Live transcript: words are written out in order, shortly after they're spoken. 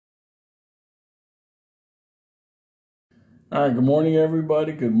All right, good morning,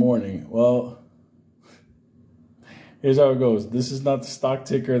 everybody. Good morning. Well, here's how it goes. This is not the stock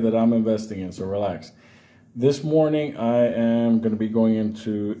ticker that I'm investing in, so relax. This morning, I am going to be going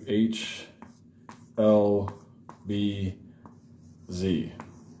into HLBZ.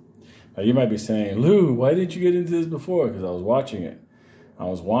 Now, you might be saying, Lou, why didn't you get into this before? Because I was watching it.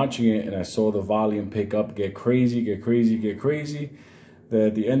 And I saw the volume pick up, get crazy. That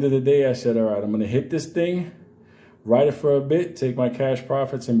at the end of the day, I said, all right, I'm going to hit this thing, ride it for a bit, take my cash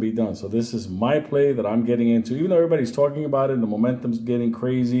profits, and be done. So this is my play that I'm getting into. Even though everybody's talking about it and the momentum's getting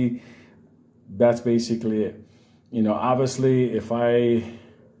crazy, that's basically it. You know, obviously, if I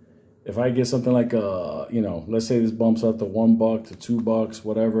get something like let's say this bumps up to $1 to $2,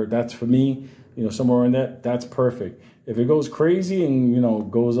 whatever, that's for me, somewhere in that, that's perfect. If it goes crazy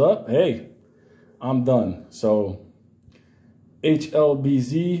and, goes up, hey, I'm done. So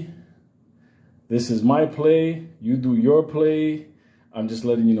HLBZ, this is my play. You do your play. I'm just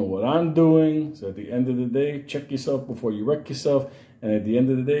letting you know what I'm doing. So at the end of the day, check yourself before you wreck yourself. And at the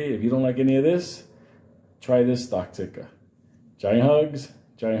end of the day, if you don't like any of this, try this stock ticker. Giant hugs.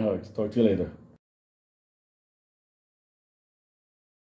 Talk to you later.